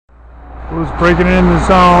Who's breaking it in the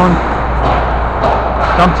zone.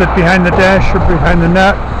 Dumps it behind the dash or behind the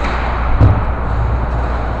net.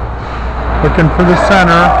 Looking for the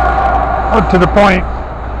center. Out to the point.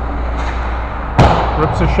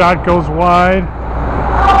 Rips a shot, goes wide.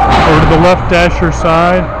 Over to the left dasher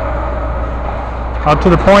side. Out to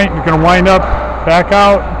the point. You're going to wind up. Back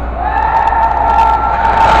out.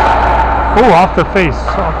 Oh, off the face.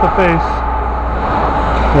 Off the face.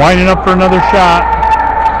 Winding up for another shot.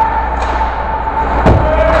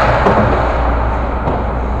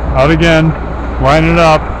 Out again, winding it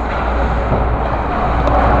up.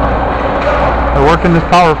 They're working this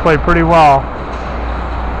power play pretty well.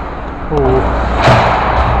 Oh,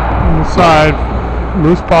 on the side,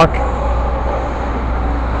 loose puck.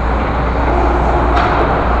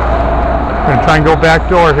 Gonna try and go back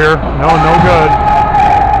door here. No good.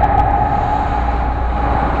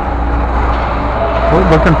 We're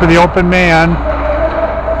looking for the open man.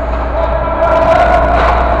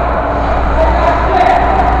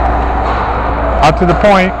 Out to the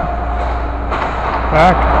point.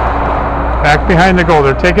 Back behind the goal.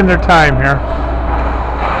 They're taking their time here.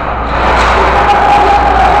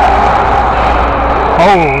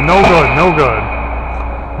 Oh, no good.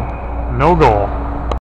 No goal.